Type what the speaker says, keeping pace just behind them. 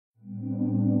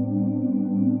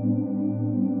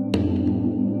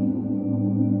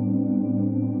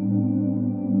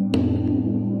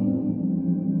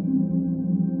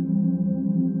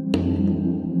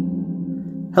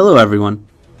Hello everyone,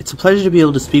 it's a pleasure to be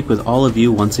able to speak with all of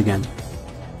you once again.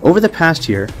 Over the past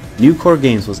year, New Core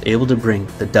Games was able to bring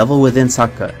The Devil Within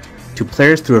Satgat to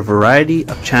players through a variety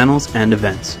of channels and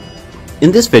events.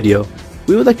 In this video,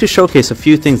 we would like to showcase a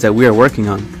few things that we are working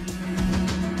on.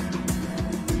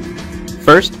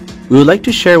 First, we would like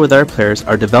to share with our players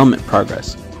our development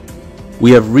progress.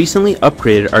 We have recently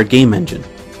upgraded our game engine.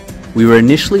 We were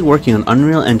initially working on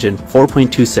Unreal Engine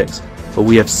 4.26, but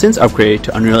we have since upgraded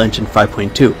to Unreal Engine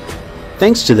 5.2.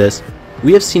 Thanks to this,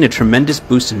 we have seen a tremendous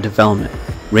boost in development,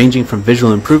 ranging from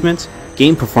visual improvements,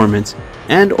 game performance,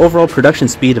 and overall production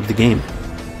speed of the game.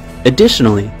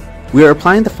 Additionally, we are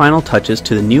applying the final touches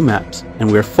to the new maps,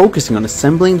 and we are focusing on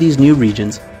assembling these new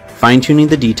regions, fine-tuning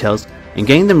the details, and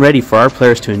getting them ready for our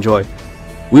players to enjoy.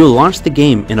 We will launch the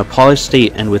game in a polished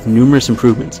state and with numerous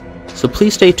improvements, so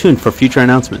please stay tuned for future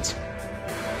announcements.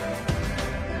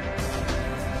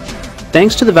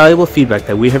 Thanks to the valuable feedback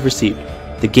that we have received,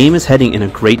 the game is heading in a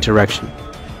great direction.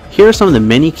 Here are some of the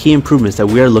many key improvements that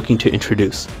we are looking to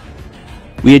introduce.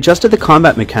 We adjusted the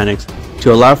combat mechanics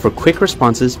to allow for quick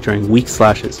responses during weak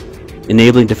slashes,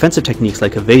 enabling defensive techniques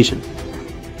like evasion.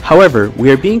 However, we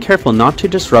are being careful not to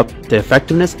disrupt the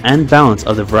effectiveness and balance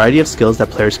of the variety of skills that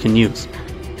players can use.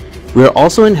 We are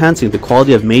also enhancing the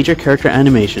quality of major character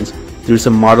animations through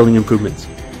some modeling improvements.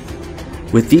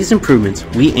 With these improvements,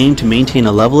 we aim to maintain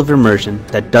a level of immersion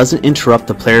that doesn't interrupt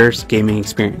the player's gaming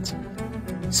experience.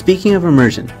 Speaking of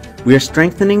immersion, we are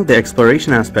strengthening the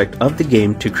exploration aspect of the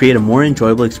game to create a more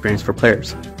enjoyable experience for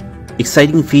players.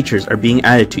 Exciting features are being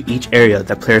added to each area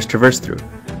that players traverse through,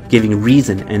 giving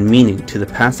reason and meaning to the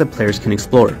paths that players can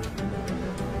explore.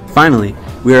 Finally,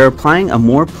 we are applying a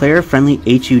more player-friendly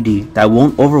HUD that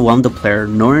won't overwhelm the player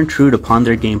nor intrude upon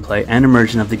their gameplay and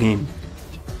immersion of the game.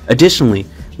 Additionally,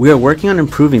 we are working on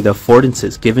improving the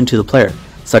affordances given to the player,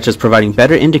 such as providing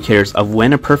better indicators of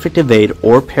when a perfect evade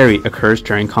or parry occurs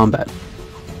during combat.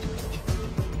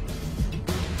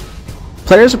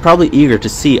 Players are probably eager to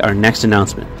see our next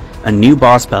announcement, a new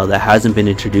boss battle that hasn't been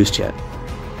introduced yet.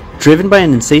 Driven by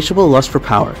an insatiable lust for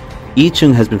power, Yi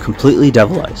Chung has been completely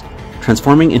devilized,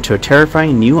 transforming into a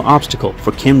terrifying new obstacle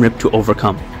for Kim Rip to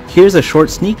overcome. Here's a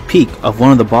short sneak peek of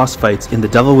one of the boss fights in The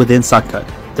Devil Within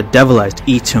Satgat, the devilized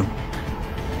Yi Chung.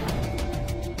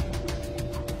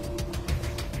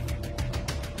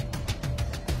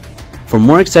 For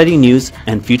more exciting news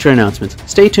and future announcements,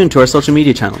 stay tuned to our social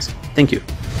media channels. Thank you.